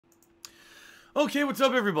Okay, what's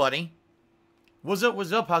up, everybody? What's up,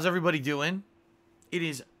 what's up? How's everybody doing? It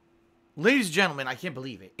is, ladies and gentlemen, I can't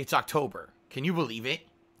believe it. It's October. Can you believe it?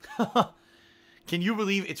 Can you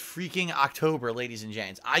believe it's freaking October, ladies and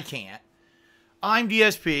gents? I can't. I'm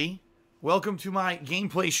DSP. Welcome to my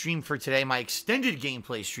gameplay stream for today, my extended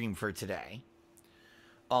gameplay stream for today.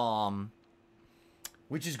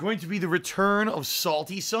 Which is going to be the return of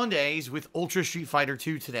Salty Sundays with Ultra Street Fighter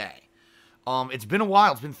 2 today. It's been a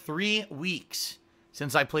while. It's been 3 weeks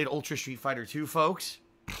since I played Ultra Street Fighter 2, folks.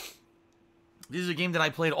 This is a game that I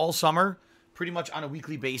played all summer, pretty much on a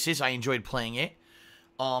weekly basis. I enjoyed playing it.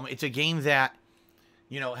 It's a game that,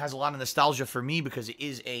 you know, has a lot of nostalgia for me because it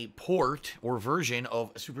is a port or version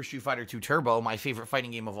of Super Street Fighter 2 Turbo, my favorite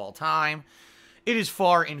fighting game of all time. It is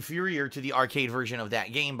far inferior to the arcade version of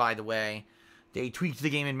that game, by the way. They tweaked the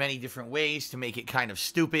game in many different ways to make it kind of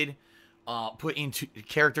stupid. Put into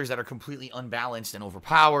characters that are completely unbalanced and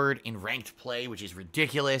overpowered in ranked play, which is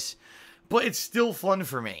ridiculous. But it's still fun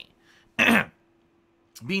for me.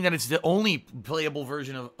 Being that it's the only playable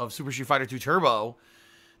version of Super Street Fighter 2 Turbo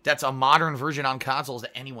that's a modern version on consoles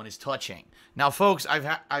that anyone is touching. Now, folks,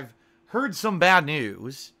 I've heard some bad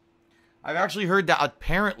news. I've actually heard that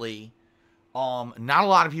apparently not a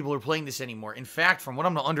lot of people are playing this anymore. In fact, from what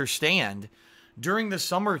I'm to understand, during the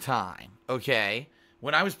summertime, okay,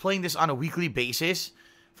 when I was playing this on a weekly basis,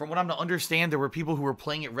 from what I'm to understand, there were people who were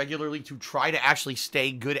playing it regularly to try to actually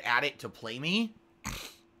stay good at it to play me.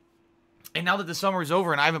 And now that the summer is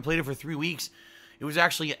over and I haven't played it for 3 weeks, it was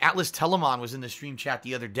actually Atlas Telemon was in the stream chat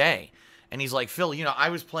the other day. And he's like, Phil, you know, I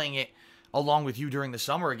was playing it along with you during the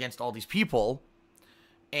summer against all these people.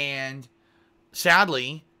 And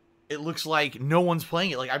sadly, it looks like no one's playing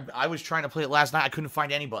it. Like, I was trying to play it last night. I couldn't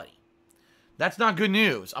find anybody. That's not good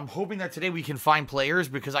news. I'm hoping that today we can find players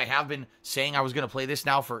because I have been saying I was going to play this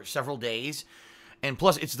now for several days. And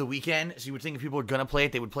plus, it's the weekend, so you would think if people are going to play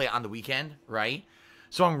it, they would play it on the weekend, right?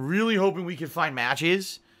 So I'm really hoping we can find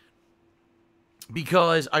matches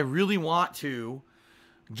because I really want to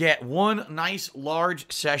get one nice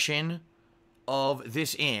large session of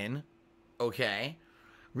this in, okay?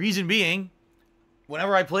 Reason being,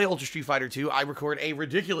 whenever I play Ultra Street Fighter 2, I record a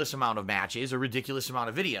ridiculous amount of matches, a ridiculous amount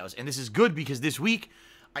of videos. And this is good because this week,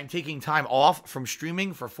 I'm taking time off from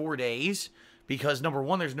streaming for 4 days. Because, number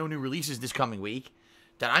one, there's no new releases this coming week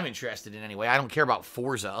that I'm interested in anyway. I don't care about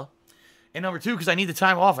Forza. And number two, because I need the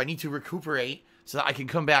time off. I need to recuperate so that I can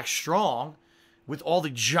come back strong with all the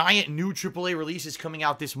giant new AAA releases coming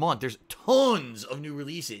out this month. There's tons of new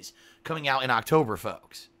releases coming out in October,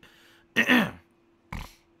 folks.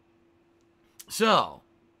 So,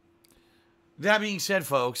 that being said,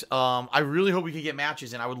 folks, I really hope we can get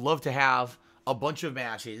matches, and I would love to have a bunch of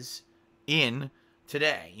matches in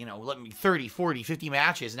today. You know, let me 30, 40, 50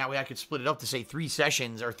 matches. That way I could split it up to, say, 3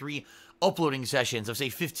 sessions or 3 uploading sessions of, say,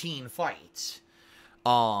 15 fights.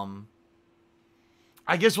 I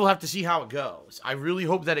guess we'll have to see how it goes. I really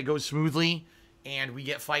hope that it goes smoothly and we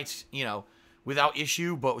get fights, you know, without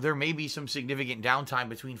issue, but there may be some significant downtime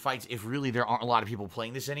between fights if really there aren't a lot of people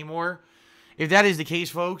playing this anymore. If that is the case,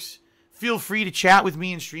 folks, feel free to chat with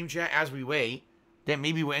me in stream chat as we wait. Then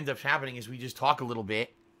maybe what ends up happening is we just talk a little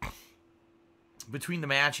bit between the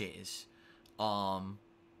matches. I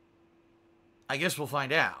guess we'll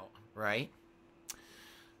find out, right?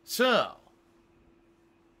 So,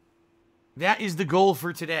 that is the goal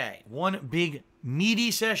for today. One big,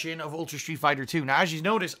 meaty session of Ultra Street Fighter 2. Now, as you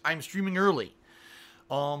notice, I'm streaming early.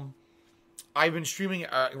 I've been streaming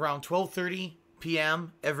around 12:30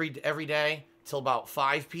 p.m. every day till about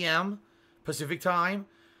 5 p.m. Pacific time.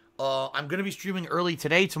 I'm going to be streaming early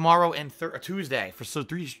today, tomorrow, and Tuesday for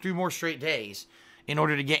three more straight days in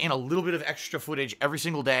order to get in a little bit of extra footage every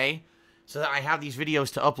single day so that I have these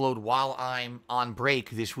videos to upload while I'm on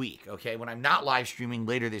break this week, okay? When I'm not live streaming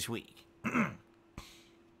later this week.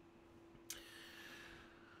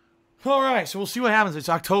 All right, so we'll see what happens. It's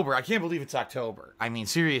October. I can't believe it's October. I mean,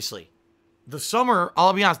 seriously. The summer,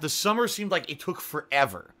 I'll be honest, the summer seemed like it took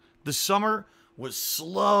forever. The summer was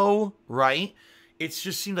slow, right? It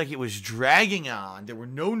just seemed like it was dragging on. There were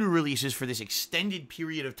no new releases for this extended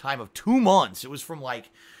period of time of 2 months. It was from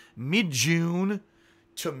like mid-June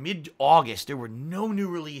to mid-August. There were no new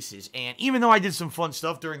releases. And even though I did some fun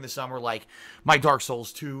stuff during the summer, like my Dark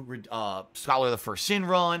Souls 2 Scholar of the First Sin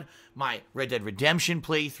run, my Red Dead Redemption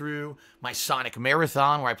playthrough, my Sonic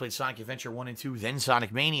Marathon, where I played Sonic Adventure 1 and 2, then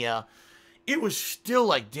Sonic Mania, it was still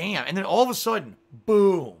like, damn. And then all of a sudden,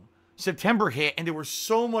 boom, September hit, and there was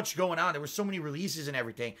so much going on. There were so many releases and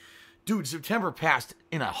everything. Dude, September passed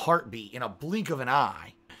in a heartbeat, in a blink of an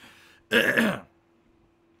eye.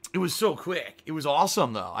 It was so quick. It was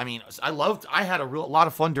awesome, though. I mean, I had a lot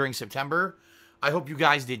of fun during September. I hope you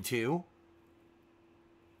guys did too.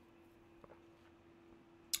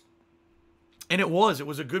 And it was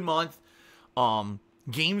a good month.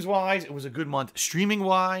 Games-wise, it was a good month.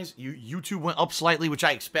 Streaming-wise, YouTube went up slightly, which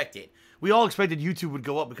I expected. We all expected YouTube would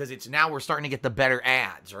go up because we're starting to get the better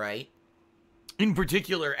ads, right? In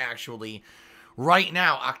particular, actually, right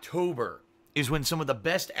now, October is when some of the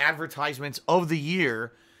best advertisements of the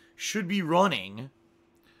year should be running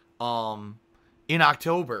in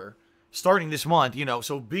October, starting this month,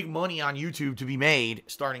 so big money on YouTube to be made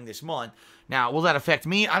starting this month. Now, will that affect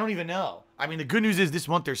me? I don't even know. I mean, the good news is this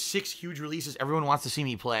month there's 6 huge releases everyone wants to see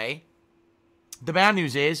me play. The bad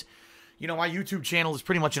news is, my YouTube channel is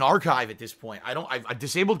pretty much an archive at this point. I've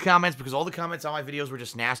disabled comments because all the comments on my videos were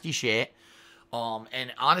just nasty shit.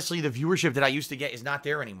 And honestly, the viewership that I used to get is not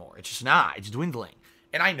there anymore. It's just not. It's dwindling.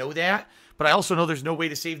 And I know that, but I also know there's no way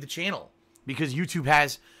to save the channel because YouTube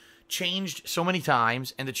has changed so many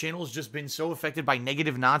times and the channel has just been so affected by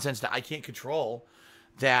negative nonsense that I can't control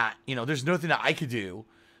that, there's nothing that I could do.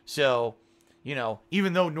 So,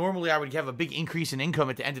 even though normally I would have a big increase in income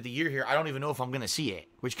at the end of the year here, I don't even know if I'm going to see it,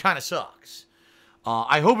 which kind of sucks.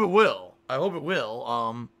 I hope it will.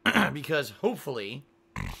 Because hopefully,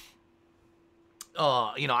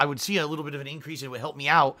 I would see a little bit of an increase and it would help me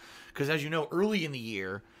out. Because as you know, early in the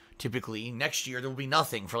year, typically, next year, there will be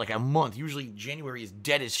nothing for like a month. Usually January is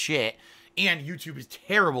dead as shit. And YouTube is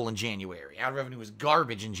terrible in January. Ad revenue is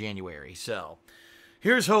garbage in January. So,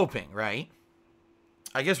 here's hoping, right?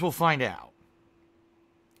 I guess we'll find out.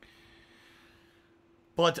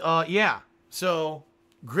 But, yeah. So,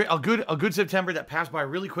 a good September that passed by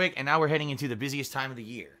really quick. And now we're heading into the busiest time of the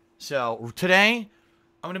year. So, today,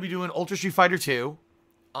 I'm going to be doing Ultra Street Fighter 2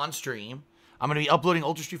 on stream. I'm going to be uploading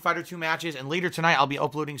Ultra Street Fighter 2 matches, and later tonight I'll be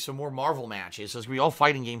uploading some more Marvel matches. So it's going to be all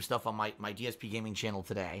fighting game stuff on my DSPGaming channel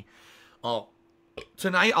today.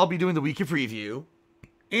 Tonight I'll be doing the weekly preview.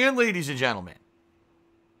 And ladies and gentlemen,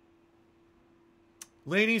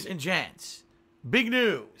 ladies and gents, big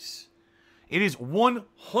news. It is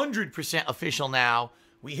 100% official now.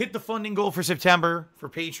 We hit the funding goal for September for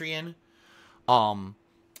Patreon.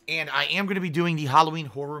 And I am going to be doing the Halloween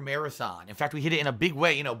Horror Marathon. In fact, we hit it in a big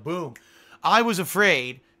way, boom. I was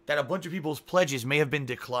afraid that a bunch of people's pledges may have been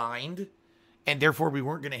declined, and therefore we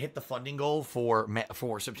weren't going to hit the funding goal for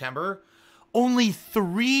September. Only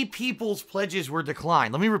 3 people's pledges were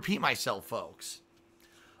declined. Let me repeat myself, folks.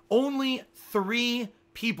 Only 3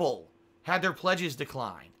 people had their pledges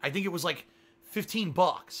declined. I think it was like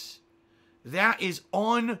 $15. That is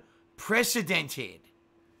unprecedented.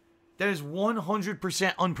 That is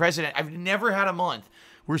 100% unprecedented. I've never had a month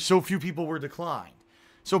where so few people were declined.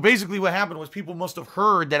 So basically what happened was people must have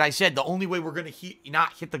heard that I said the only way we're going to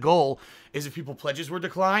not hit the goal is if people's pledges were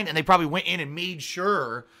declined. And they probably went in and made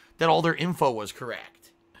sure that all their info was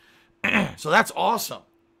correct. So that's awesome.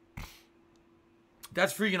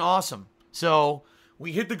 That's freaking awesome. So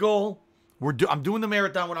we hit the goal. I'm doing the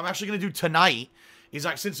marathon. What I'm actually going to do tonight is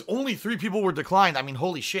since only 3 people were declined, I mean,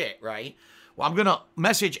 holy shit, right? Well, I'm going to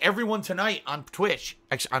message everyone tonight on on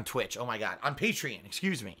Patreon,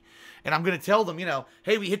 excuse me. And I'm going to tell them,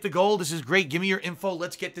 hey, we hit the goal. This is great. Give me your info.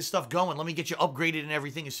 Let's get this stuff going. Let me get you upgraded and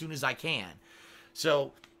everything as soon as I can.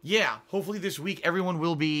 So, yeah, hopefully this week everyone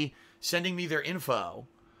will be sending me their info.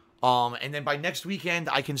 And then by next weekend,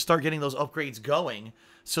 I can start getting those upgrades going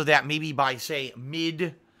so that maybe by, say,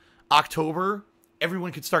 mid-October,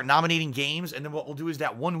 everyone could start nominating games. And then what we'll do is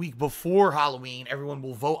that 1 week before Halloween, everyone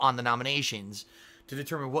will vote on the nominations to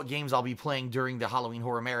determine what games I'll be playing during the Halloween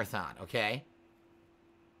Horror Marathon, okay?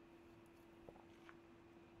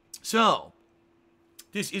 So,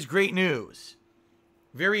 this is great news.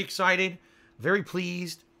 Very excited, very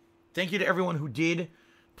pleased. Thank you to everyone who did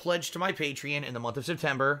pledge to my Patreon in the month of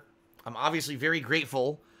September. I'm obviously very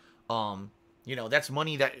grateful. That's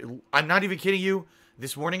money that, I'm not even kidding you.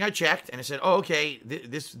 This morning I checked and I said, oh, okay,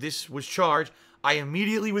 this was charged. I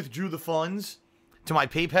immediately withdrew the funds to my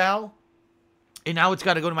PayPal. And now it's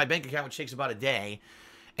got to go to my bank account, which takes about a day.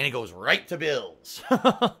 And it goes right to bills.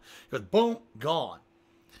 It goes, boom, gone.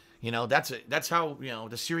 That's how,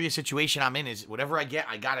 the serious situation I'm in is whatever I get,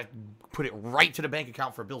 I got to put it right to the bank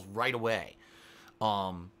account for bills right away.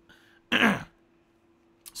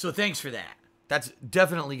 So thanks for that. That's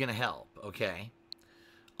definitely going to help, okay?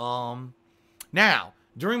 Now,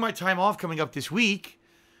 during my time off coming up this week,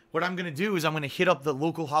 what I'm going to do is I'm going to hit up the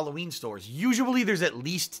local Halloween stores. Usually there's at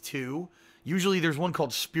least 2. Usually there's one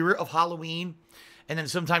called Spirit of Halloween, and then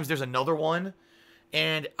sometimes there's another one.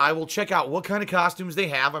 And I will check out what kind of costumes they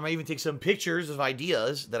have. I might even take some pictures of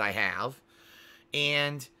ideas that I have.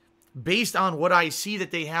 And based on what I see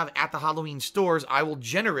that they have at the Halloween stores, I will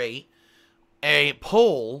generate a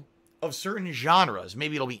poll of certain genres.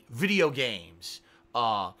 Maybe it'll be video games,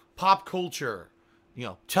 pop culture, you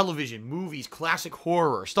know, television, movies, classic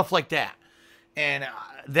horror, stuff like that. And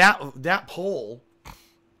that poll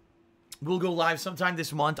will go live sometime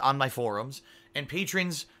this month on my forums. And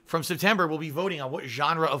patrons from September will be voting on what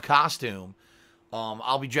genre of costume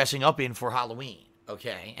I'll be dressing up in for Halloween.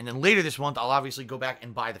 Okay? And then later this month, I'll obviously go back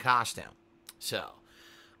and buy the costume. So,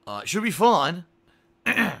 it should be fun.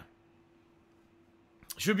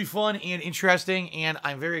 Should be fun and interesting. And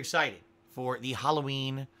I'm very excited for the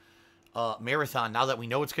Halloween marathon now that we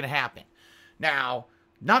know what's going to happen. Now,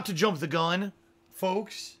 not to jump the gun,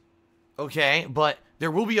 folks, okay, but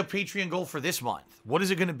there will be a Patreon goal for this month. What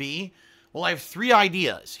is it going to be? Well, I have 3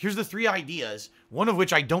 ideas. Here's the 3 ideas, one of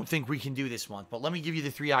which I don't think we can do this month, but let me give you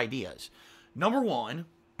the 3 ideas. Number 1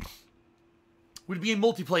 would be a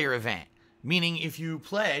multiplayer event, meaning if you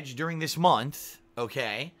pledge during this month,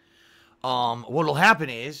 okay, what'll happen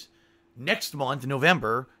is next month,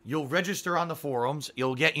 November, you'll register on the forums,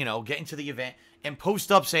 you'll get into the event and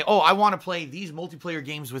post up, say, oh, I want to play these multiplayer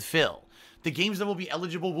games with Phil. The games that will be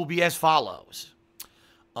eligible will be as follows.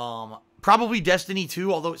 Probably Destiny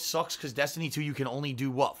 2, although it sucks because Destiny 2 you can only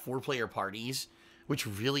do, 4-player parties, which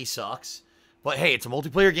really sucks. But hey, it's a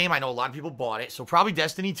multiplayer game. I know a lot of people bought it, so probably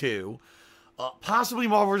Destiny 2. Possibly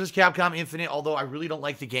Marvel vs. Capcom Infinite, although I really don't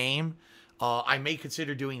like the game. I may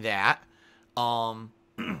consider doing that. But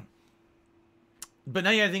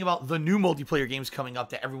now you gotta think about the new multiplayer games coming up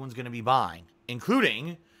that everyone's going to be buying,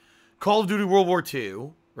 including Call of Duty World War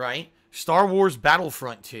II, right? Star Wars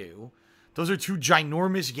Battlefront 2. Those are 2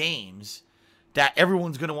 ginormous games that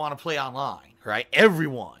everyone's going to want to play online, right?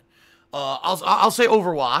 Everyone. I'll say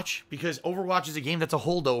Overwatch, because Overwatch is a game that's a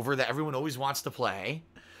holdover that everyone always wants to play.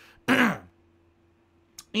 And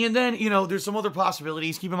then, there's some other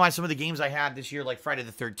possibilities. Keep in mind some of the games I had this year, like Friday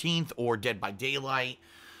the 13th or Dead by Daylight,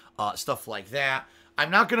 stuff like that. I'm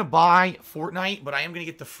not going to buy Fortnite, but I am going to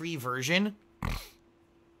get the free version.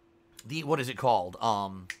 What is it called?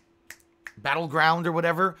 Battleground or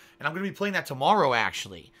whatever. And I'm going to be playing that tomorrow,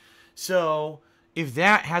 actually. So, if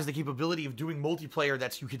that has the capability of doing multiplayer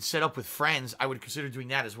that you could set up with friends, I would consider doing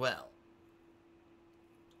that as well.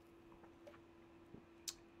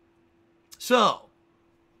 So,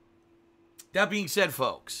 that being said,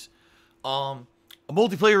 folks, a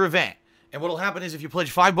multiplayer event. And what will happen is if you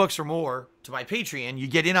pledge $5 or more to my Patreon, you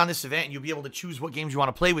get in on this event and you'll be able to choose what games you want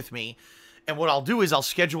to play with me. And what I'll do is I'll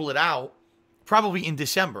schedule it out probably in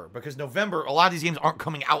December, because November, a lot of these games aren't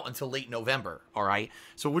coming out until late November, all right?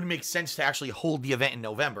 So it wouldn't make sense to actually hold the event in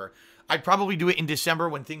November. I'd probably do it in December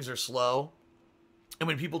when things are slow and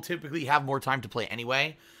when people typically have more time to play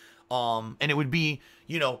anyway. And it would be,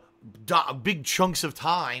 big chunks of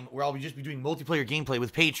time where I'll just be doing multiplayer gameplay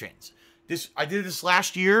with patrons. I did this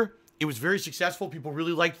last year. It was very successful. People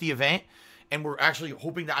really liked the event, and we're actually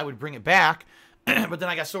hoping that I would bring it back. But then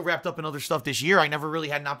I got so wrapped up in other stuff this year, I never really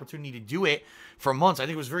had an opportunity to do it for months. I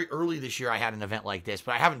think it was very early this year I had an event like this,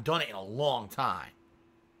 but I haven't done it in a long time.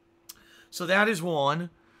 So that is one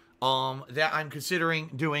that I'm considering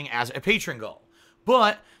doing as a patron goal.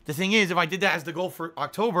 But the thing is, if I did that as the goal for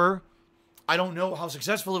October, I don't know how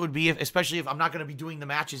successful it would be, especially if I'm not going to be doing the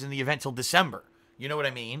matches in the event till December. You know what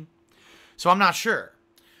I mean? So I'm not sure.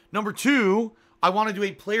 Number 2, I want to do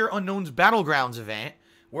a PlayerUnknown's Battlegrounds event,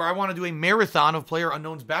 where I want to do a marathon of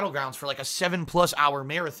PlayerUnknown's Battlegrounds for like a 7+ hour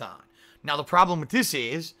marathon. Now, the problem with this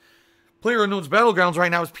is, PlayerUnknown's Battlegrounds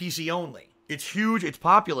right now is PC only. It's huge, it's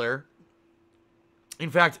popular. In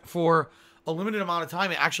fact, for a limited amount of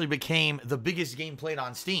time, it actually became the biggest game played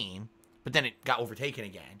on Steam, but then it got overtaken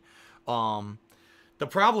again. The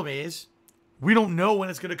problem is, we don't know when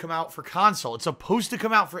it's going to come out for console. It's supposed to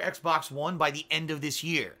come out for Xbox One by the end of this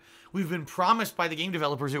year. We've been promised by the game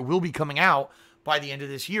developers it will be coming out by the end of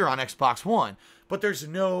this year on Xbox One, but there's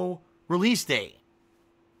no release date.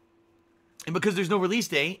 And because there's no release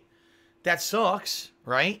date, that sucks,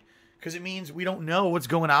 right? Because it means we don't know what's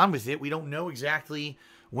going on with it. We don't know exactly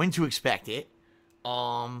when to expect it.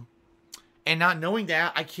 And not knowing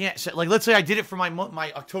that, I can't say, like, let's say I did it for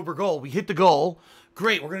my October goal. We hit the goal.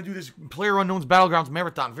 Great, we're going to do this PlayerUnknown's Battlegrounds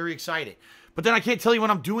marathon. Very excited. But then I can't tell you when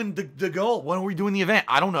I'm doing the goal. When are we doing the event?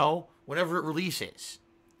 I don't know. Whenever it releases,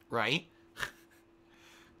 right?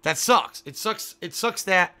 That sucks. It sucks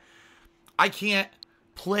that I can't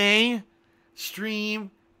play, stream,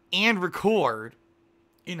 and record,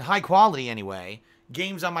 in high quality anyway,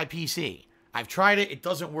 games on my PC. I've tried it. It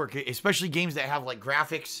doesn't work, especially games that have, like,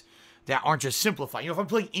 graphics that aren't just simplified. If I'm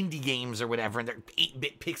playing indie games or whatever, and they're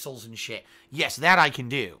 8-bit pixels and shit, yes, that I can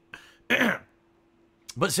do.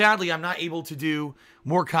 But sadly, I'm not able to do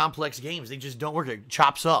more complex games. They just don't work. It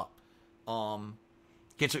chops up.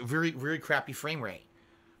 Gets a very, very crappy frame rate.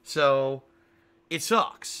 So, it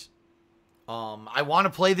sucks. I want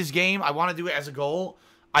to play this game. I want to do it as a goal.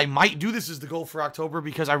 I might do this as the goal for October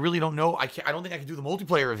because I really don't know. I don't think I can do the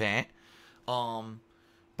multiplayer event.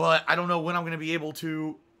 But I don't know when I'm going to be able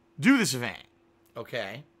to do this event.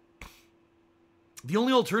 Okay. The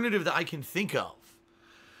only alternative that I can think of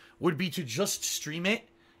would be to just stream it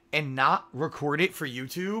and not record it for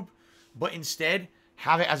YouTube, but instead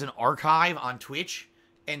have it as an archive on Twitch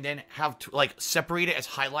and then have to, like, separate it as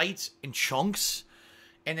highlights in chunks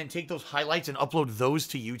and then take those highlights and upload those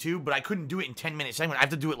to YouTube. But I couldn't do it in 10-minute segments. I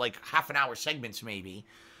have to do it like half an hour segments maybe.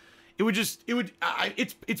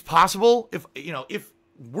 It's possible if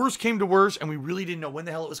worst came to worst and we really didn't know when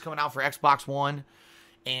the hell it was coming out for Xbox One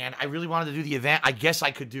and I really wanted to do the event, I guess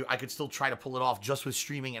I could still try to pull it off just with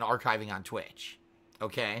streaming and archiving on Twitch.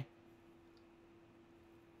 Okay?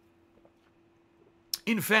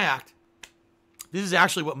 In fact, this is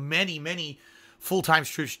actually what many full-time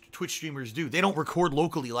Twitch streamers do. They don't record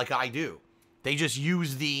locally like I do. They just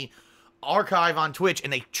use the archive on Twitch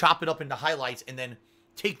and they chop it up into highlights and then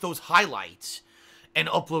take those highlights and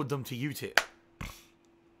upload them to YouTube.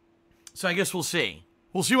 So I guess we'll see.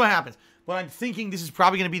 We'll see what happens. But I'm thinking this is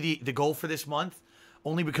probably going to be the goal for this month,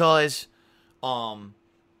 only because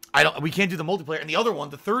we can't do the multiplayer. And the other one,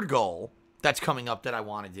 the third goal that's coming up that I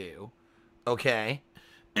want to do, okay,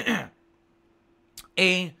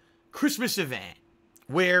 a Christmas event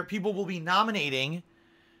where people will be nominating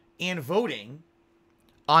and voting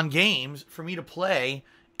on games for me to play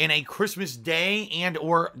in a Christmas day and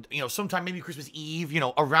or, sometime maybe Christmas Eve,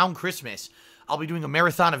 around Christmas. I'll be doing a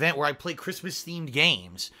marathon event where I play Christmas-themed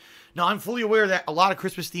games. Now, I'm fully aware that a lot of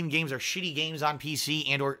Christmas-themed games are shitty games on PC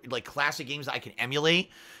and or, like, classic games that I can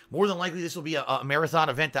emulate. More than likely, this will be a marathon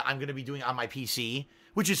event that I'm going to be doing on my PC,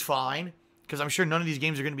 which is fine, because I'm sure none of these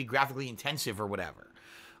games are going to be graphically intensive or whatever.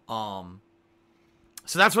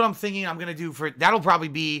 So that's what I'm thinking I'm going to do that'll probably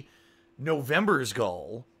be November's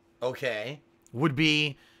goal, okay, would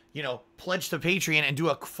be, pledge to Patreon and do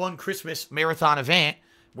a fun Christmas marathon event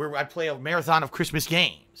where I play a marathon of Christmas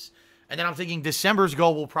games. And then I'm thinking December's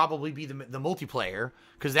goal will probably be the multiplayer,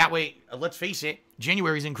 because that way, let's face it,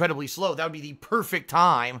 January is incredibly slow. That would be the perfect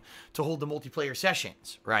time to hold the multiplayer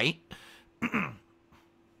sessions, right?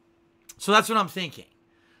 So that's what I'm thinking.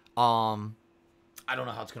 I don't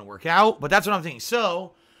know how it's going to work out, but that's what I'm thinking.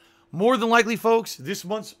 So, more than likely, folks, this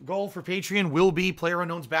month's goal for Patreon will be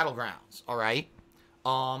PlayerUnknown's Battlegrounds, all right?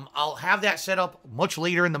 I'll have that set up much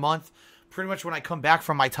later in the month. Pretty much when I come back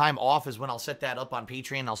from my time off is when I'll set that up on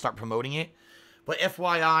Patreon and I'll start promoting it. But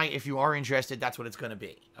FYI, if you are interested, that's what it's going to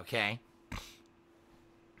be, okay?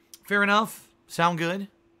 Fair enough? Sound good?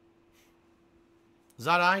 Is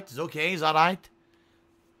that right? Is okay? Is that right?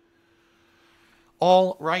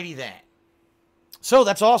 Alrighty then. So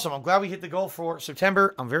that's awesome. I'm glad we hit the goal for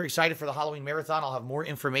September. I'm very excited for the Halloween Marathon. I'll have more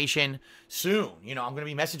information soon. I'm going to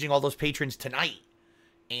be messaging all those patrons tonight.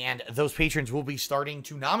 And those patrons will be starting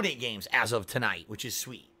to nominate games as of tonight, which is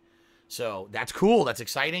sweet. So that's cool. That's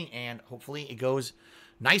exciting. And hopefully it goes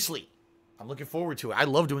nicely. I'm looking forward to it. I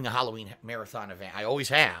love doing a Halloween marathon event. I always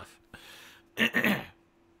have.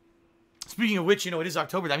 Speaking of which, it is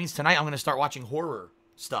October. That means tonight I'm going to start watching horror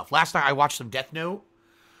stuff. Last night I watched some Death Note.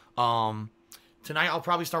 Tonight I'll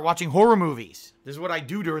probably start watching horror movies. This is what I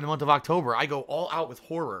do during the month of October. I go all out with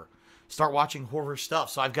horror. Start watching horror stuff.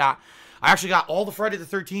 So I actually got all the Friday the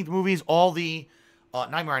 13th movies, all the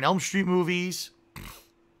Nightmare on Elm Street movies,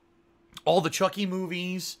 all the Chucky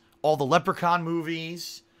movies, all the Leprechaun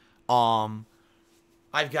movies.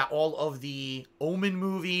 I've got all of the Omen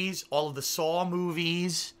movies, all of the Saw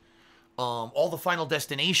movies, all the Final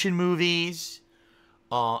Destination movies.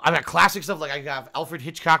 I've got classic stuff, like I got Alfred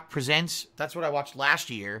Hitchcock Presents. That's what I watched last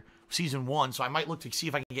year, season 1, so I might look to see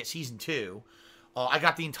if I can get season 2. I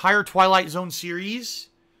got the entire Twilight Zone series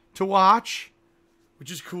to watch,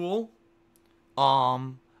 which is cool.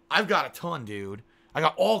 I've got a ton, dude. I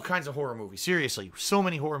got all kinds of horror movies. Seriously, so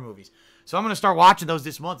many horror movies. So I'm going to start watching those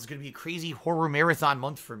this month. It's going to be a crazy horror marathon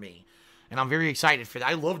month for me. And I'm very excited for that.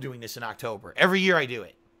 I love doing this in October. Every year I do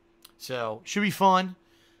it. So, should be fun.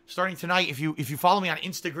 Starting tonight, if you follow me on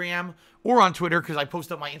Instagram or on Twitter, because I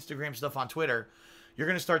post up my Instagram stuff on Twitter, you're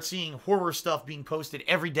going to start seeing horror stuff being posted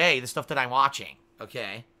every day, the stuff that I'm watching.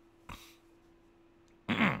 Okay?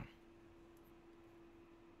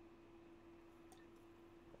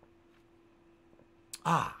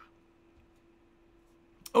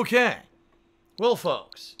 Okay. Well,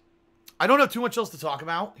 folks, I don't have too much else to talk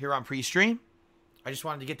about here on pre-stream. I just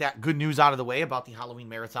wanted to get that good news out of the way about the Halloween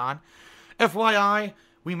Marathon. FYI,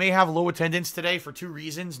 we may have low attendance today for 2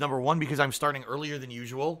 reasons. Number 1, because I'm starting earlier than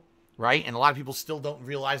usual. right? And a lot of people still don't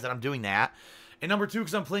realize that I'm doing that. And number 2,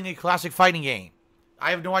 because I'm playing a classic fighting game.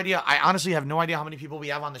 I have no idea. I honestly have no idea how many people we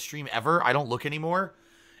have on the stream ever. I don't look anymore.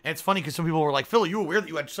 And it's funny because some people were like, Phil, are you aware that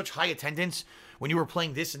you had such high attendance when you were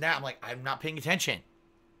playing this and that? I'm like, I'm not paying attention.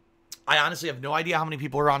 I honestly have no idea how many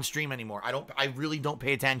people are on stream anymore. I really don't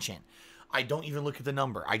pay attention. I don't even look at the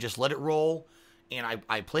number. I just let it roll, and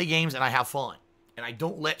I play games, and I have fun. And I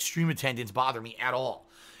don't let stream attendance bother me at all.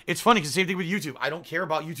 It's funny because the same thing with YouTube. I don't care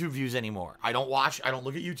about YouTube views anymore. I don't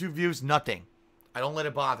look at YouTube views, nothing. I don't let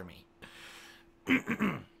it bother me.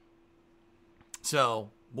 So,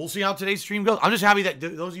 we'll see how today's stream goes. I'm just happy that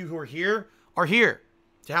those of you who are here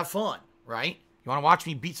to have fun, right? You want to watch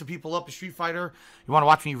me beat some people up in Street Fighter. You want to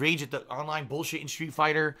watch me rage at the online bullshit in Street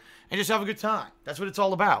Fighter. And just have a good time. That's what it's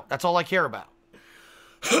all about. That's all I care about.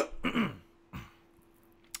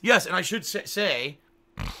 Yes, and I should say,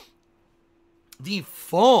 the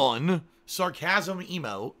fun sarcasm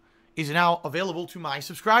emote is now available to my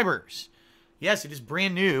subscribers. Yes, it is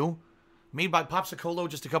brand new. Made by Popsicolo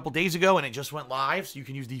just a couple days ago, and it just went live. So you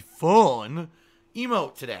can use the fun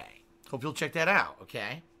emote today. Hope you'll check that out,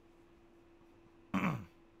 okay?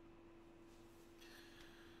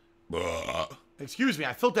 Excuse me,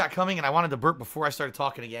 I felt that coming, and I wanted to burp before I started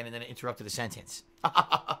talking again, and then it interrupted a sentence.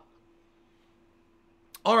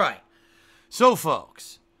 All right. So,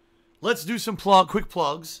 folks, let's do some quick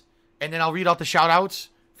plugs, and then I'll read out the shout-outs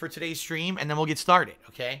for today's stream, and then we'll get started,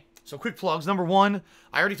 okay? So, quick plugs. Number 1,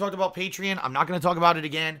 I already talked about Patreon. I'm not going to talk about it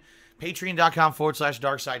again.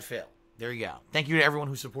 Patreon.com/DarkSidePhil. There you go. Thank you to everyone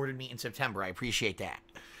who supported me in September. I appreciate that.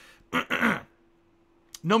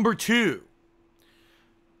 Number 2,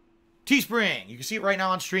 Teespring. You can see it right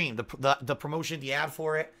now on stream. The promotion, the ad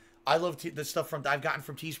for it. I love the stuff I've gotten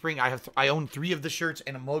from Teespring. I own 3 of the shirts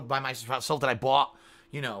and a mug by myself that I bought,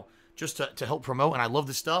 just to help promote. And I love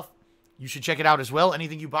the stuff. You should check it out as well.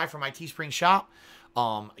 Anything you buy from my Teespring shop,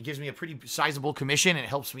 it gives me a pretty sizable commission and it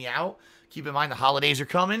helps me out. Keep in mind the holidays are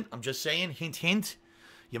coming. I'm just saying, hint, hint.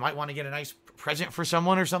 You might want to get a nice present for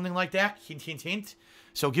someone or something like that. Hint, hint, hint.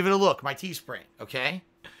 So give it a look, my Teespring, okay?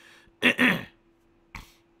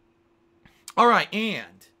 All right,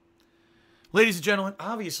 and ladies and gentlemen,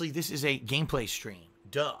 obviously this is a gameplay stream.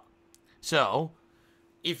 Duh. So,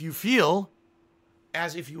 if you feel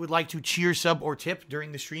as if you would like to cheer, sub, or tip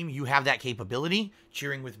during the stream, you have that capability.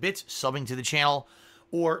 Cheering with bits, subbing to the channel,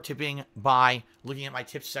 or tipping by looking at my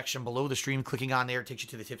tips section below the stream. Clicking on there, it takes you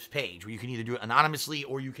to the tips page, where you can either do it anonymously,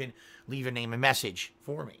 or you can leave a name and message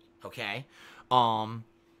for me, okay?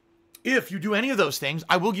 If you do any of those things,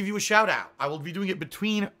 I will give you a shout out. I will be doing it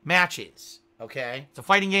between matches. Okay? It's a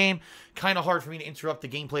fighting game. Kind of hard for me to interrupt the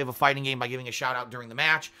gameplay of a fighting game by giving a shout out during the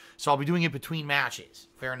match. So I'll be doing it between matches.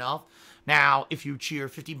 Fair enough? Now, if you cheer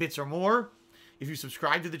 50 bits or more, if you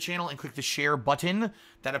subscribe to the channel and click the share button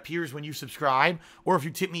that appears when you subscribe, or if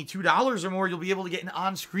you tip me $2 or more, you'll be able to get an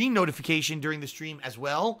on-screen notification during the stream as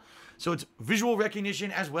well. So it's visual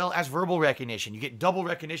recognition as well as verbal recognition. You get double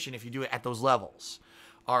recognition if you do it at those levels.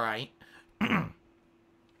 All right.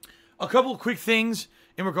 A couple of quick things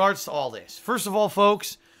in regards to all this. First of all,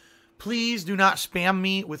 folks, please do not spam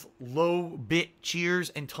me with low bit cheers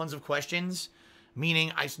and tons of questions.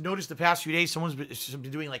 Meaning, I noticed the past few days someone's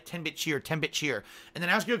been doing like 10-bit cheer, 10-bit cheer, and then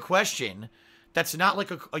ask you a question that's not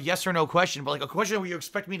like a yes or no question, but like a question where you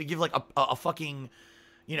expect me to give like a fucking,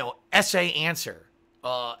 essay answer.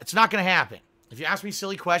 It's not going to happen. If you ask me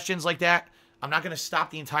silly questions like that, I'm not going to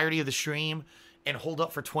stop the entirety of the stream and hold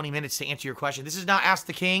up for 20 minutes to answer your question. This is not Ask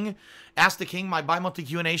the King. Ask the King, my bi-monthly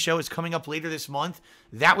Q&A show, is coming up later this month.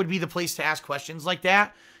 That would be the place to ask questions like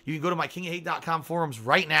that. You can go to my kingofhate.com forums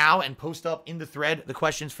right now and post up in the thread the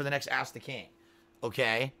questions for the next Ask the King.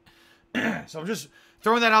 Okay? So I'm just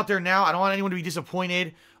throwing that out there now. I don't want anyone to be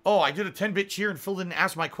disappointed. Oh, I did a 10-bit cheer and Phil didn't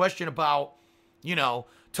ask my question about,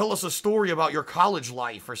 tell us a story about your college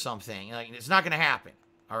life or something. Like, it's not going to happen.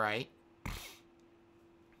 All right?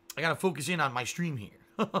 I gotta focus in on my stream here.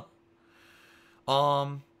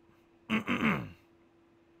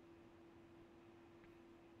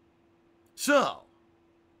 So,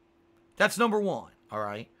 that's number 1, all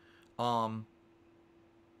right?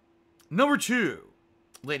 Number 2,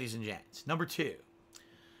 ladies and gents, number 2.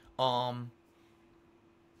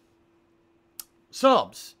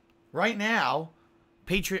 Subs. Right now,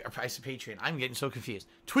 Patreon, I'm getting so confused.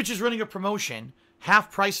 Twitch is running a promotion,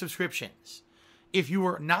 half-price subscriptions. If you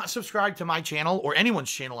are not subscribed to my channel or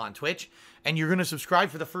anyone's channel on Twitch, and you're going to subscribe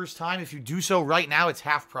for the first time, if you do so right now, it's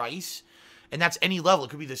half price. And that's any level. It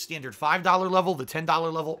could be the standard $5 level, the $10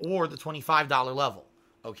 level, or the $25 level.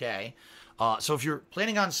 Okay? So if you're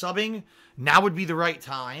planning on subbing, now would be the right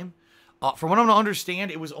time. From what I'm to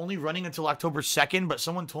understand, it was only running until October 2nd, but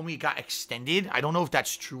someone told me it got extended. I don't know if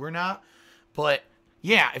that's true or not. But,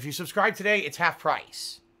 yeah, if you subscribe today, it's half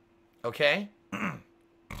price. Okay?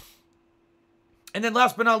 And then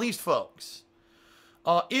last but not least, folks,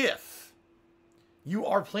 if you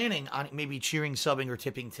are planning on maybe cheering, subbing, or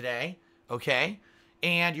tipping today, okay,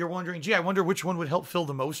 and you're wondering, gee, I wonder which one would help fill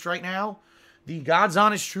the most right now, the God's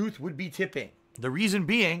honest truth would be tipping. The reason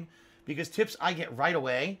being, because tips I get right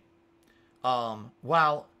away,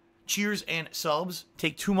 while cheers and subs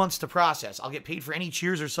take 2 months to process. I'll get paid for any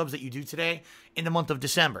cheers or subs that you do today in the month of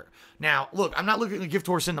December. Now, look, I'm not looking at a gift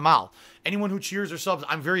horse in the mouth. Anyone who cheers or subs,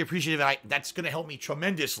 I'm very appreciative. That's going to help me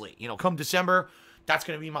tremendously. You know, come December, that's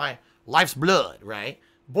going to be my life's blood, right?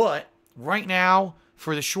 But right now,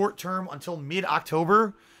 for the short term until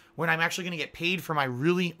mid-October, when I'm actually going to get paid for my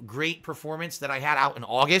really great performance that I had out in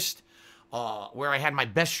August, where I had my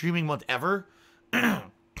best streaming month ever,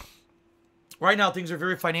 right now, things are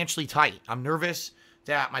very financially tight. I'm nervous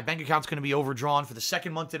that my bank account's going to be overdrawn for the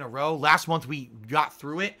second month in a row. Last month, we got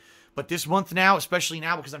through it. But this month now, especially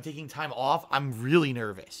now because I'm taking time off, I'm really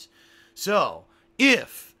nervous. So,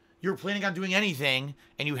 if you're planning on doing anything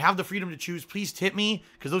and you have the freedom to choose, please tip me,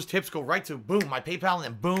 because those tips go right to, boom, my PayPal, and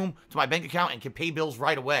then boom, to my bank account and can pay bills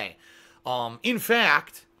right away. In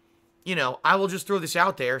fact, you know, I will just throw this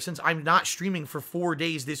out there. Since I'm not streaming for 4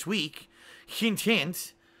 days this week, hint,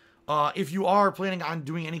 hint, if you are planning on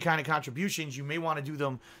doing any kind of contributions, you may want to do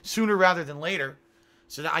them sooner rather than later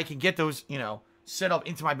so that I can get those, you know, set up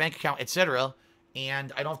into my bank account, etc.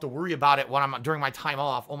 And I don't have to worry about it when I'm during my time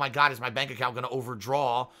off. Oh my God, is my bank account going to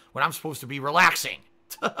overdraw when I'm supposed to be relaxing?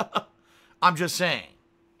 I'm just saying.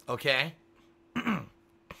 Okay?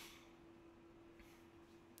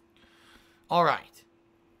 All right.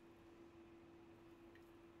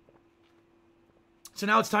 So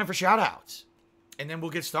now it's time for shout-outs. And then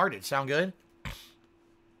we'll get started. Sound good?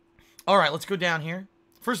 All right, let's go down here.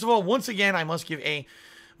 First of all, once again, I must give a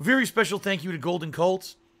very special thank you to Golden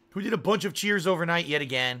Colts, who did a bunch of cheers overnight yet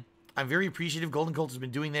again. I'm very appreciative. Golden Colts has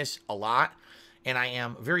been doing this a lot, and I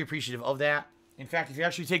am very appreciative of that. In fact, if you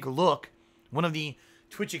actually take a look, one of the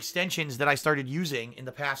Twitch extensions that I started using in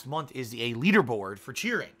the past month is a leaderboard for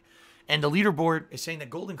cheering. And the leaderboard is saying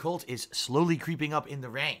that Golden Colts is slowly creeping up in the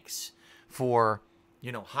ranks for,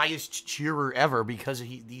 you know, highest cheerer ever because of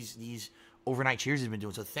these overnight cheers he's been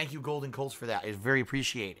doing. So thank you, Golden Colts, for that. It's very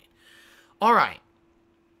appreciated. All right.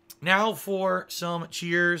 Now for some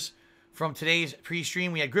cheers from today's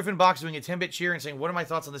pre-stream. We had Griffin Box doing a 10-bit cheer and saying, what are my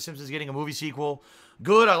thoughts on The Simpsons getting a movie sequel?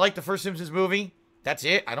 Good. I like the first Simpsons movie. That's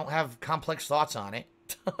it. I don't have complex thoughts on it.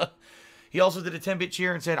 He also did a 10-bit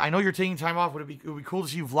cheer and said, I know you're taking time off. It would be cool to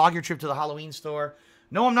see you vlog your trip to the Halloween store.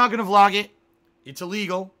 No, I'm not going to vlog it. It's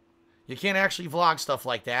illegal. You can't actually vlog stuff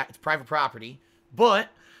like that. It's private property. But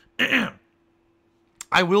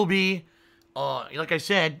I will be, like I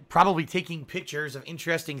said, probably taking pictures of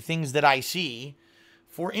interesting things that I see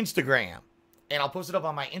for Instagram. And I'll post it up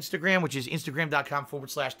on my Instagram, which is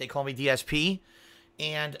instagram.com/they call me DSP.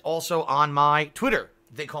 And also on my Twitter,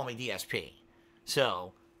 they call me DSP.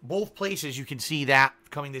 So, both places you can see that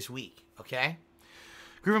coming this week. Okay?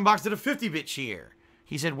 Griffin Box did a 50-bit cheer.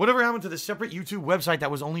 He said, whatever happened to the separate YouTube website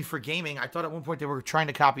that was only for gaming? I thought at one point they were trying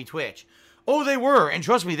to copy Twitch. Oh, they were. And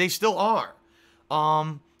trust me, they still are.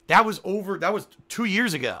 That was 2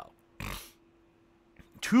 years ago.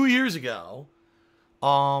 2 years ago,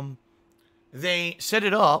 they set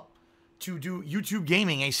it up to do YouTube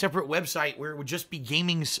Gaming, a separate website where it would just be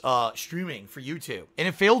gaming streaming for YouTube. And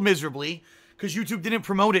it failed miserably because YouTube didn't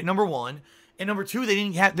promote it, number one. And number two,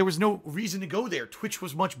 there was no reason to go there. Twitch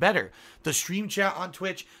was much better. The stream chat on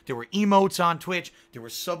Twitch, there were emotes on Twitch, there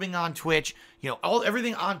was subbing on Twitch. You know,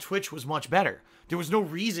 everything on Twitch was much better. There was no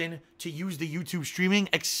reason to use the YouTube streaming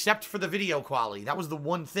except for the video quality. That was the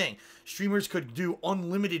one thing. Streamers could do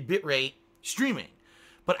unlimited bitrate streaming.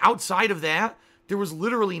 But outside of that, there was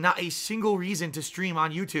literally not a single reason to stream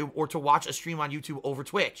on YouTube or to watch a stream on YouTube over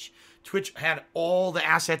Twitch. Twitch had all the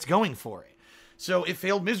assets going for it. So it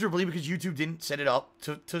failed miserably because YouTube didn't set it up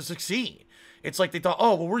to succeed. It's like they thought,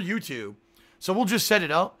 oh, well, we're YouTube, so we'll just set it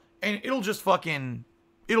up and it'll just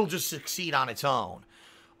succeed on its own.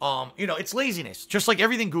 You know, it's laziness. Just like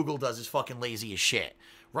everything Google does is fucking lazy as shit.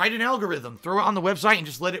 Write an algorithm, throw it on the website and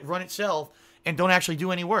just let it run itself and don't actually do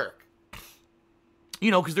any work. You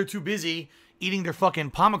know, because they're too busy eating their fucking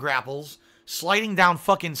pomegrapples, sliding down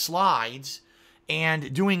fucking slides,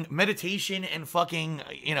 and doing meditation and fucking,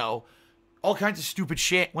 you know, all kinds of stupid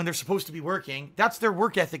shit when they're supposed to be working. That's their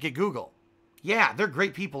work ethic at Google. Yeah, they're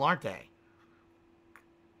great people, aren't they?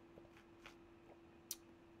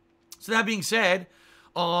 So that being said,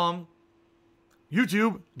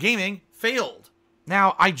 YouTube Gaming failed.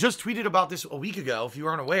 Now, I just tweeted about this a week ago, if you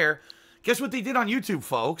aren't aware. Guess what they did on YouTube,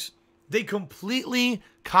 folks? They completely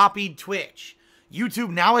copied Twitch. YouTube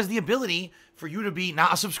now has the ability for you to be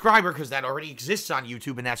not a subscriber, because that already exists on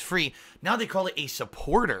YouTube and that's free. Now they call it a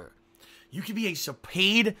supporter. You can be a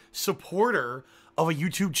paid supporter of a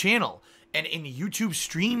YouTube channel. And in YouTube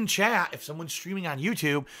stream chat, if someone's streaming on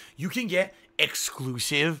YouTube, you can get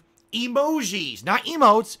exclusive emojis. Not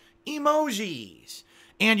emotes, emojis.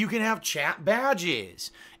 And you can have chat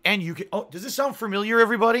badges. And you can... Oh, does this sound familiar,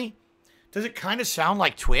 everybody? Does it kind of sound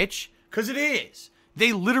like Twitch? Because it is.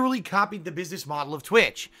 They literally copied the business model of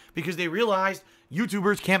Twitch because they realized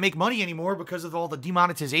YouTubers can't make money anymore because of all the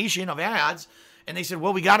demonetization of ads. And they said,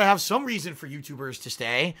 well, we got to have some reason for YouTubers to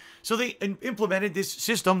stay. So they implemented this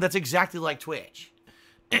system that's exactly like Twitch.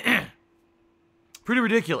 Pretty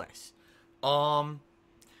ridiculous.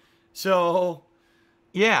 So,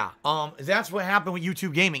 yeah. That's what happened with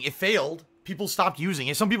YouTube Gaming. It failed. People stopped using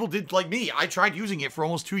it. Some people did like me. I tried using it for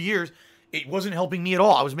almost 2 years. It wasn't helping me at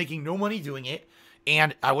all. I was making no money doing it.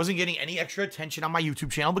 And I wasn't getting any extra attention on my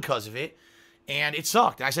YouTube channel because of it. And it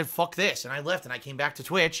sucked. And I said, fuck this. And I left and I came back to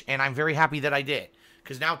Twitch. And I'm very happy that I did.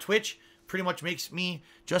 Because now Twitch pretty much makes me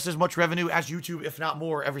just as much revenue as YouTube, if not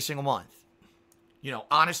more, every single month. You know,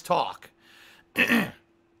 honest talk.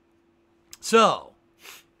 So,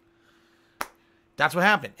 that's what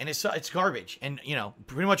happened. And it's garbage. And, you know,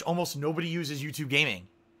 pretty much almost nobody uses YouTube Gaming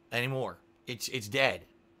anymore. It's dead.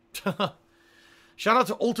 Shout out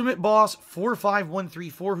to Ultimate Boss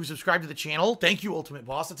 45134 who subscribed to the channel. Thank you, Ultimate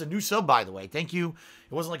Boss. That's a new sub, by the way. Thank you.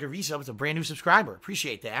 It wasn't like a resub. It's a brand new subscriber.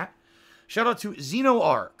 Appreciate that. Shout out to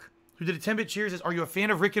XenoArc who did a 10-bit cheers. Says, are you a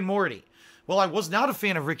fan of Rick and Morty? Well, I was not a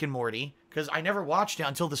fan of Rick and Morty because I never watched it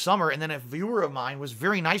until the summer. And then a viewer of mine was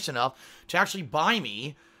very nice enough to actually buy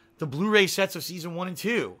me the Blu-ray sets of season 1 and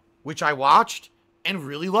 2, which I watched and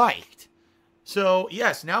really liked. So,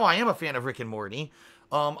 yes, now I am a fan of Rick and Morty.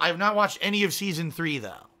 I have not watched any of season 3,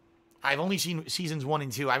 though. I've only seen seasons 1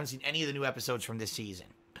 and 2. I haven't seen any of the new episodes from this season.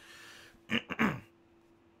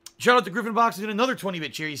 Shout out to Griffin Box in another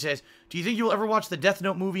 20-bit cheer. He says, do you think you'll ever watch the Death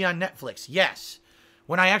Note movie on Netflix? Yes.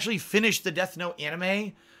 When I actually finish the Death Note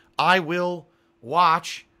anime, I will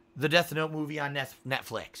watch the Death Note movie on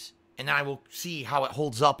Netflix. And then I will see how it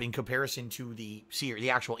holds up in comparison to the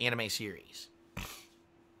actual anime series.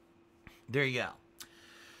 There you go.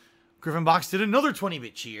 Griffin Box did another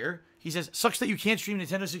 20-bit cheer. He says, sucks that you can't stream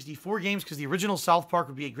Nintendo 64 games because the original South Park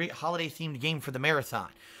would be a great holiday-themed game for the marathon.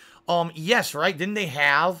 Yes, right? Didn't they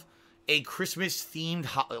have a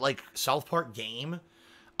Christmas-themed, like, South Park game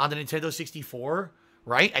on the Nintendo 64?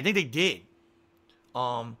 Right? I think they did.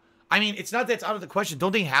 I mean, it's not that it's out of the question.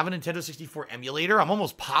 Don't they have a Nintendo 64 emulator? I'm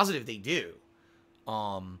almost positive they do.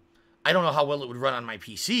 I don't know how well it would run on my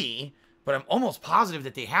PC, but I'm almost positive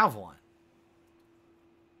that they have one.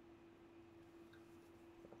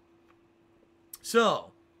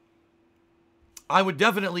 So, I would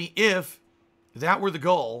definitely, if that were the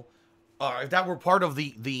goal, if that were part of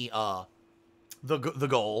the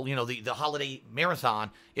goal, you know, the holiday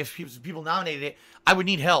marathon, if people nominated it, I would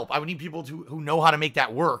need help. I would need people who know how to make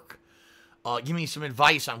that work. Give me some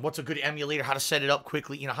advice on what's a good emulator, how to set it up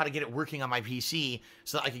quickly, you know, how to get it working on my PC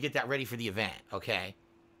so that I could get that ready for the event, okay?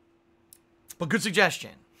 But good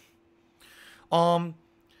suggestion.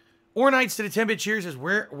 Ornites to the 10-bit cheers says,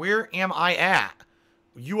 where am I at?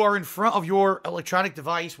 You are in front of your electronic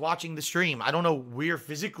device watching the stream. I don't know where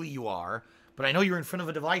physically you are, but I know you're in front of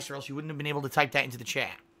a device or else you wouldn't have been able to type that into the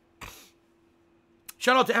chat.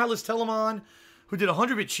 Shout out to Atlas Telemon, who did a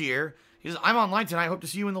 100-bit cheer. He says, I'm online tonight. I hope to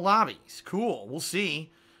see you in the lobbies. Cool. We'll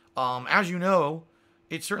see. As you know,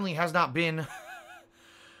 it certainly has not been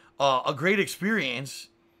a great experience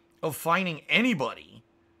of finding anybody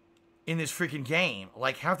in this freaking game.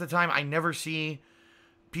 Like, half the time, I never see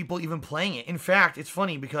people even playing it. In fact, it's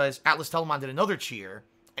funny because Atlas Telemon did another cheer,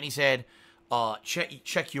 and he said,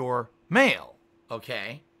 check your mail,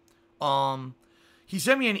 okay? He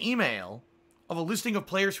sent me an email of a listing of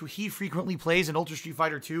players who he frequently plays in Ultra Street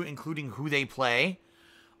Fighter 2, including who they play.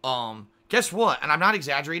 Guess what? And I'm not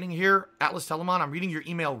exaggerating here, Atlas Telemon. I'm reading your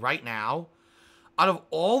email right now. Out of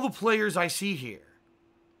all the players I see here,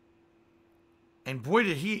 and boy,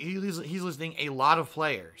 did he's listing a lot of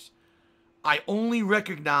players. I only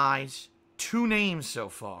recognize 2 names so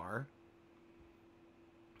far.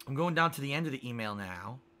 I'm going down to the end of the email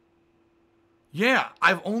now. Yeah,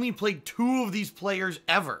 I've only played 2 of these players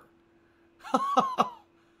ever.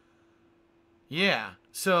 Yeah,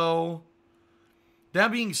 so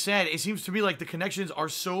that being said, it seems to me like the connections are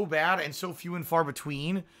so bad and so few and far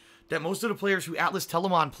between that most of the players who Atlas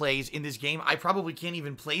Telemon plays in this game, I probably can't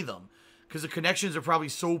even play them because the connections are probably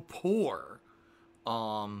so poor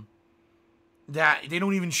that they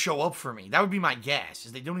don't even show up for me. That would be my guess,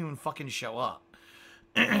 is they don't even fucking show up.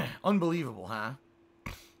 Unbelievable, huh?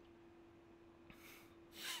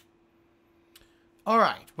 All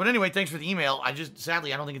right. But anyway, thanks for the email.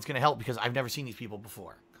 Sadly, I don't think it's going to help because I've never seen these people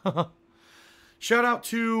before. Shout out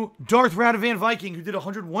to Darth Radovan Viking, who did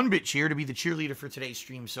 101-bit cheer to be the cheerleader for today's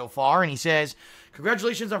stream so far. And he says,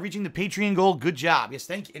 congratulations on reaching the Patreon goal. Good job. Yes,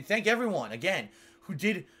 thank you. And thank everyone, again, who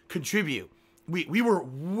did contribute. We were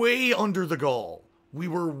way under the goal. We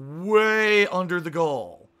were way under the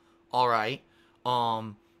goal. All right.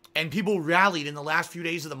 And people rallied in the last few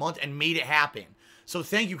days of the month and made it happen. So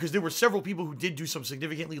thank you, because there were several people who did do some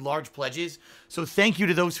significantly large pledges. So thank you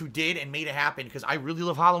to those who did and made it happen, because I really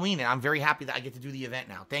love Halloween, and I'm very happy that I get to do the event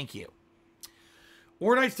now. Thank you.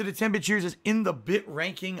 Ornites to the 10-bit cheers is in the bit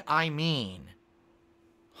ranking, I mean.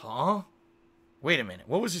 Huh? Wait a minute.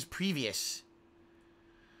 What was his previous?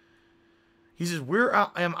 He says, where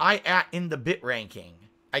am I at in the bit ranking?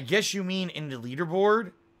 I guess you mean in the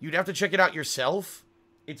leaderboard? You'd have to check it out yourself.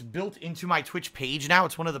 It's built into my Twitch page now.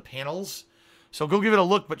 It's one of the panels. So go give it a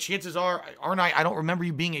look, but chances are, I don't remember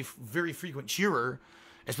you being a very frequent cheerer,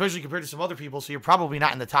 especially compared to some other people, so you're probably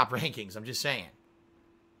not in the top rankings. I'm just saying.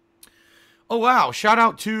 Oh, wow. Shout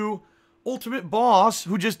out to Ultimate Boss,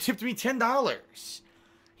 who just tipped me $10.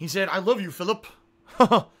 He said, I love you, Philip.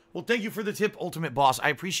 Well, thank you for the tip, Ultimate Boss. I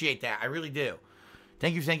appreciate that. I really do.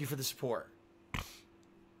 Thank you for the support.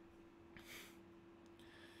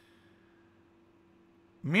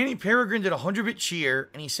 Manny Peregrine did a 100-bit cheer,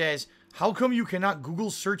 and he says, how come you cannot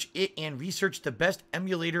Google search it and research the best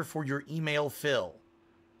emulator for your email fill?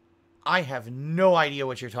 I have no idea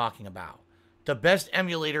what you're talking about. The best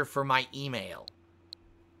emulator for my email.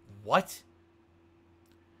 What?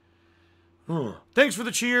 Thanks for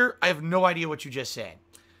the cheer. I have no idea what you just said.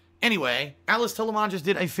 Anyway, Alice Telemann just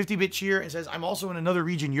did a 50-bit cheer and says, I'm also in another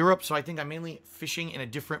region, Europe, so I think I'm mainly fishing in a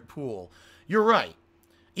different pool. You're right.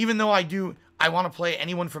 Even though I want to play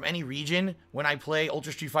anyone from any region when I play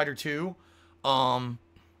Ultra Street Fighter 2. I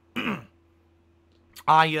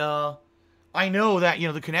know that,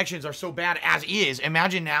 the connections are so bad as is.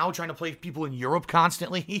 Imagine now trying to play people in Europe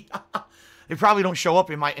constantly. They probably don't show up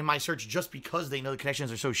in my search just because they know the connections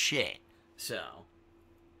are so shit. So.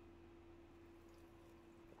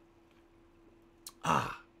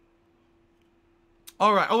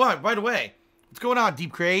 All right. By the way, what's going on,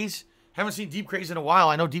 Deep Craze? Haven't seen Deep Craze in a while.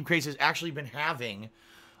 I know Deep Craze has actually been having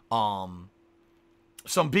some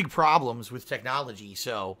big problems with technology.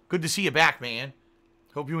 So, good to see you back, man.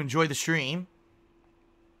 Hope you enjoy the stream.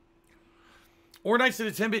 Or Nights to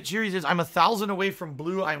the 10-bit cheer says, I'm 1,000 away from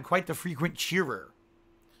blue. I am quite the frequent cheerer.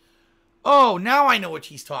 Oh, now I know what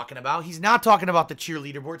he's talking about. He's not talking about the cheer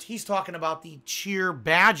leaderboards. He's talking about the cheer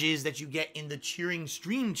badges that you get in the cheering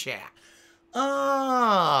stream chat.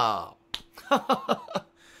 Oh.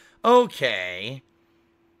 Okay.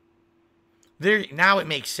 There, now it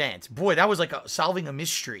makes sense. Boy, that was like solving a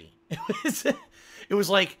mystery. It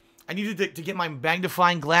was like I needed to get my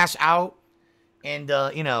magnifying glass out and,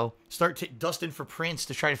 start dusting for prints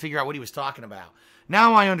to try to figure out what he was talking about.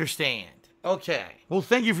 Now I understand. Okay. Well,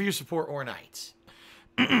 thank you for your support, Ornites.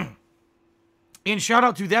 And shout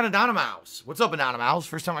out to that Anonymous. What's up, Anonymous?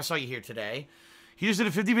 First time I saw you here today. He just did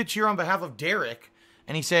a 50-bit cheer on behalf of Derek,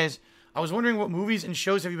 and he says, I was wondering what movies and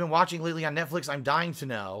shows have you been watching lately on Netflix? I'm dying to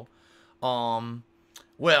know.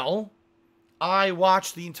 Well, I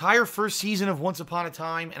watched the entire first season of Once Upon a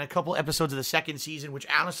Time and a couple episodes of the second season, which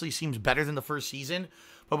honestly seems better than the first season.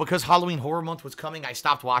 But because Halloween Horror Month was coming, I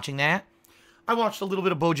stopped watching that. I watched a little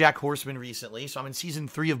bit of BoJack Horseman recently, so I'm in season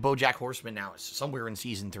 3 of BoJack Horseman now. It's somewhere in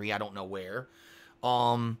season 3, I don't know where.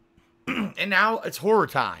 And now it's horror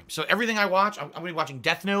time. So everything I watch, I'm going to be watching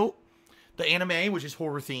Death Note, the anime, which is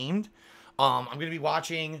horror themed. I'm going to be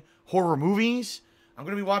watching horror movies. I'm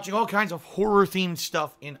going to be watching all kinds of horror themed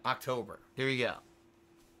stuff in October. There you go.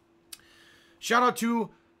 Shout out to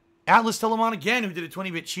Atlas Telemann again, who did a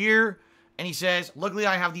 20-bit cheer. And he says, luckily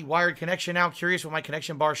I have the wired connection now. Curious what my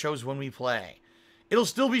connection bar shows when we play. It'll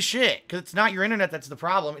still be shit, because it's not your internet that's the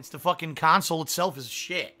problem. It's the fucking console itself is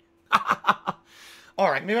shit.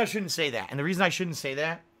 Alright, maybe I shouldn't say that. And the reason I shouldn't say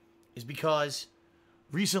that is because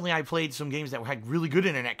recently I played some games that had really good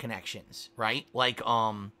internet connections, right? Like,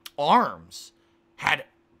 ARMS had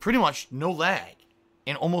pretty much no lag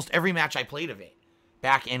in almost every match I played of it.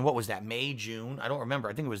 Back in, what was that, May, June? I don't remember.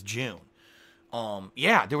 I think it was June.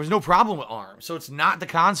 Yeah, there was no problem with ARMS. So it's not the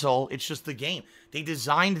console, it's just the game. They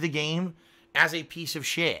designed the game as a piece of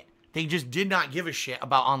shit. They just did not give a shit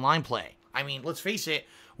about online play. I mean, let's face it,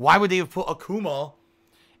 why would they have put Akuma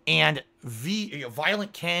and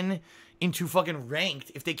Violent Ken into fucking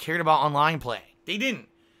ranked if they cared about online play. They didn't.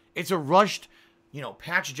 It's a rushed,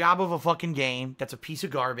 patch job of a fucking game that's a piece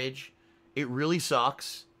of garbage. It really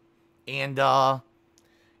sucks. And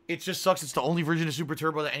it just sucks. It's the only version of Super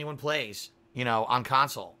Turbo that anyone plays, on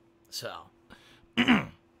console. So.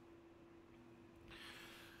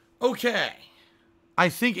 Okay. I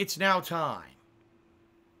think it's now time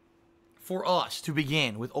for us to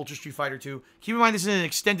begin with Ultra Street Fighter 2. Keep in mind this is an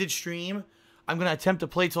extended stream. I'm going to attempt to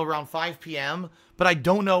play till around 5 p.m., but I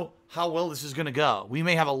don't know how well this is going to go. We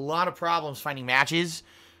may have a lot of problems finding matches.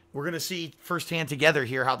 We're going to see firsthand together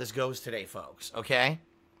here how this goes today, folks. Okay?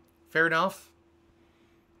 Fair enough?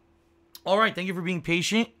 All right, thank you for being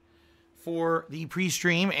patient for the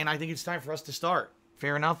pre-stream, and I think it's time for us to start.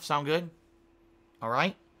 Fair enough? Sound good? All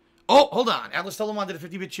right? Oh, hold on. Atlas Telemon did a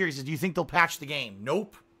 50-bit cheer. He says, do you think they'll patch the game?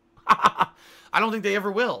 Nope. I don't think they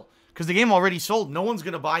ever will, because the game already sold. No one's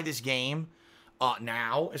going to buy this game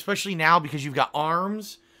now, especially now because you've got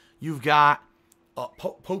ARMS, you've got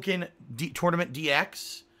Pokken Tournament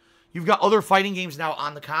DX, you've got other fighting games now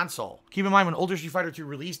on the console. Keep in mind, when Ultra Street Fighter 2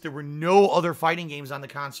 released, there were no other fighting games on the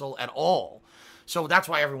console at all. So that's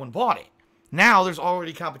why everyone bought it. Now there's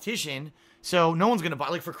already competition, so no one's going to buy.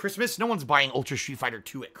 Like for Christmas, no one's buying Ultra Street Fighter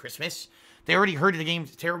 2 at Christmas. They already heard the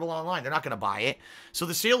game's terrible online. They're not going to buy it. So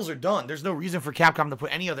the sales are done. There's no reason for Capcom to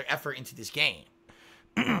put any other effort into this game.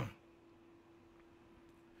 Oh,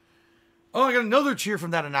 I got another cheer from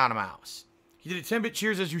that Anonymous. He did a 10-bit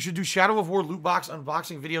cheer, says you should do Shadow of War loot box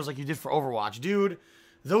unboxing videos like you did for Overwatch. Dude,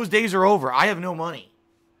 those days are over. I have no money.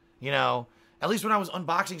 At least when I was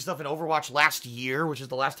unboxing stuff in Overwatch last year, which is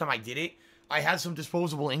the last time I did it, I had some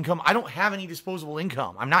disposable income. I don't have any disposable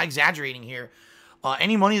income. I'm not exaggerating here.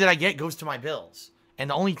 Any money that I get goes to my bills. And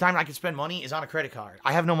the only time I can spend money is on a credit card.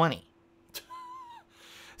 I have no money.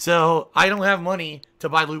 So, I don't have money to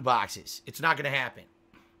buy loot boxes. It's not going to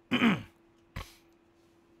happen.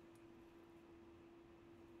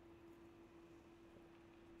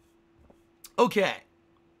 Okay.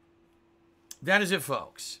 That is it,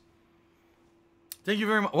 folks. Thank you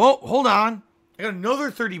very much. Whoa, hold on. I got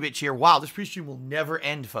another 30-bit cheer. Wow, this pre-stream will never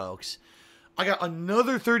end, folks. I got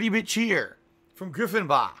another 30-bit cheer from Griffin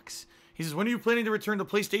Box. He says, when are you planning to return to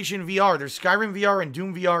PlayStation VR? There's Skyrim VR and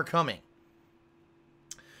Doom VR coming.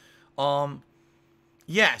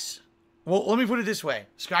 Yes. Well, let me put it this way.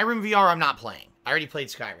 Skyrim VR, I'm not playing. I already played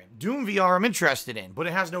Skyrim. Doom VR, I'm interested in, but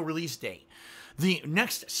it has no release date. The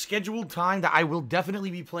next scheduled time that I will definitely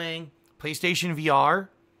be playing PlayStation VR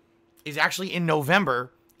is actually in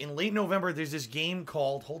November. In late November, there's this game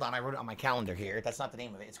called... Hold on, I wrote it on my calendar here. That's not the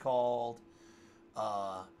name of it. It's called...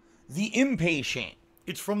 The Impatient.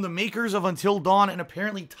 It's from the makers of Until Dawn and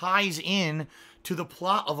apparently ties in to the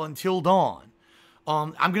plot of Until Dawn.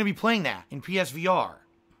 I'm going to be playing that in PSVR.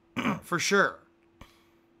 For sure.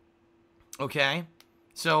 Okay?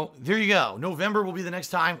 So, there you go. November will be the next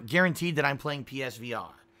time. Guaranteed that I'm playing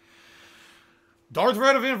PSVR. Darth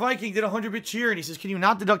Vader Van Viking did a 100-bit cheer, and he says, can you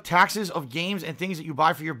not deduct taxes of games and things that you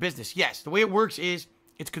buy for your business? Yes. The way it works is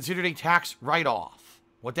it's considered a tax write-off.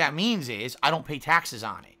 What that means is I don't pay taxes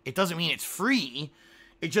on it. It doesn't mean it's free.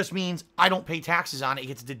 It just means I don't pay taxes on it. It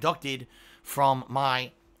gets deducted from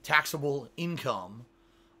my taxable income.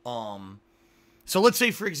 So let's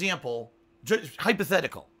say, for example, just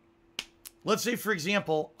hypothetical. Let's say, for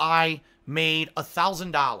example, I made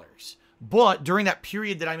 $1,000. But during that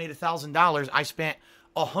period that I made $1,000, I spent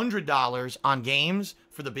 $100 on games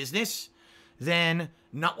for the business. Then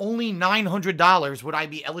not only $900 would I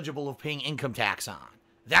be eligible of paying income tax on.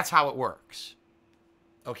 That's how it works.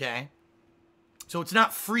 Okay? So it's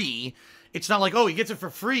not free. It's not like, oh, he gets it for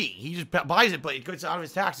free. He just buys it, but it goes out of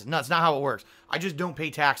his taxes. No, it's not how it works. I just don't pay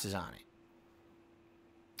taxes on it.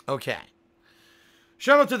 Okay.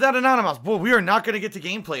 Shout out to that Anonymous. Boy, we are not going to get to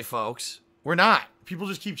gameplay, folks. We're not. People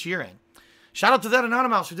just keep cheering. Shout out to that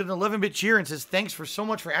Anonymous who did an 11-bit cheer and says, thanks for so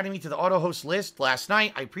much for adding me to the auto host list last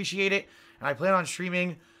night. I appreciate it. And I plan on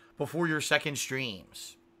streaming before your second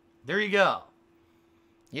streams. There you go.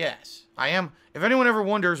 Yes, I am. If anyone ever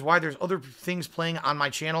wonders why there's other things playing on my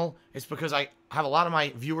channel, it's because I have a lot of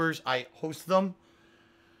my viewers, I host them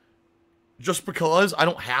just because I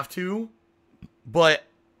don't have to. But,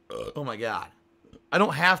 oh my God, I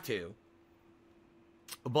don't have to.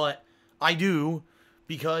 But I do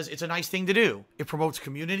because it's a nice thing to do. It promotes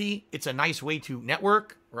community. It's a nice way to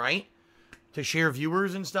network, right? To share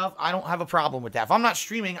viewers and stuff. I don't have a problem with that. If I'm not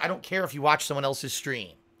streaming, I don't care if you watch someone else's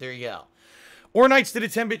stream. There you go. Or Knights did a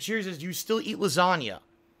 10-bit cheers. Says, do you still eat lasagna?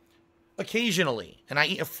 Occasionally. And I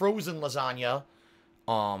eat a frozen lasagna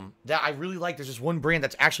That I really like. There's this one brand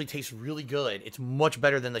that actually tastes really good. It's much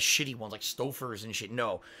better than the shitty ones like Stouffer's and shit.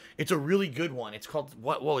 No, it's a really good one. It's called,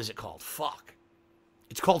 what was it called? Fuck.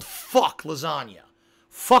 It's called Fuck Lasagna.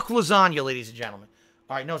 Fuck Lasagna, ladies and gentlemen.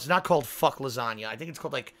 All right, no, it's not called Fuck Lasagna. I think it's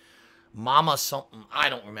called like Mama something. I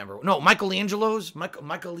don't remember. No, Michaelino's.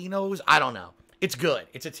 I don't know. It's good.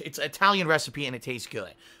 It's an Italian recipe and it tastes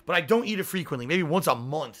good. But I don't eat it frequently. Maybe once a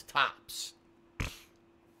month tops.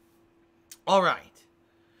 All right.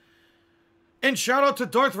 And shout out to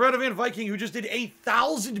Darth Radovan Viking, who just did a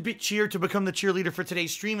 1,000-bit cheer to become the cheerleader for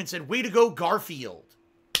today's stream and said, way to go, Garfield.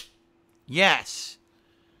 Yes.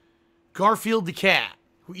 Garfield the cat,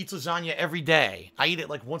 who eats lasagna every day. I eat it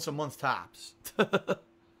like once a month tops.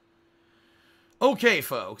 Okay,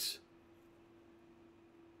 folks.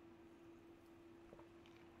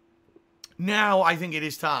 Now I think it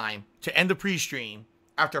is time to end the pre-stream.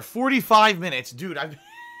 After 45 minutes, dude, I've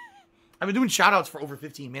been doing shout-outs for over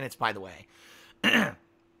 15 minutes, by the way.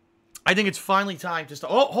 I think it's finally time to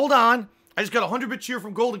start. Oh, hold on. I just got a 100-bit cheer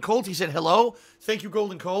from Golden Colts. He said, hello. Thank you,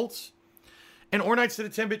 Golden Colts. And Ornites to the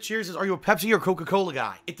 10-bit cheer says, are you a Pepsi or Coca-Cola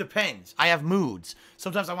guy? It depends. I have moods.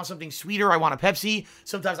 Sometimes I want something sweeter. I want a Pepsi.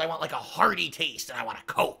 Sometimes I want like a hearty taste and I want a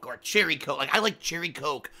Coke or a cherry Coke. Like I like cherry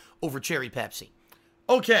Coke over cherry Pepsi.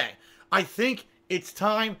 Okay. I think it's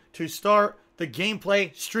time to start the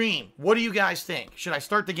gameplay stream. What do you guys think? Should I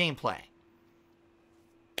start the gameplay?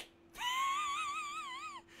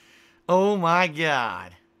 Oh my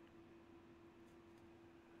god.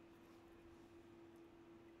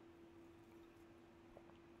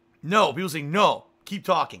 No, people say no. Keep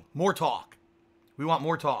talking. More talk. We want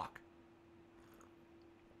more talk.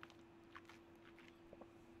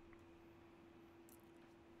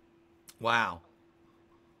 Wow.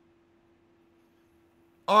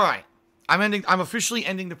 All right. I'm officially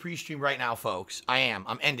ending the pre-stream right now, folks. I am.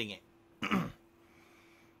 I'm ending it.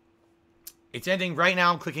 It's ending right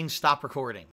now. I'm clicking stop recording.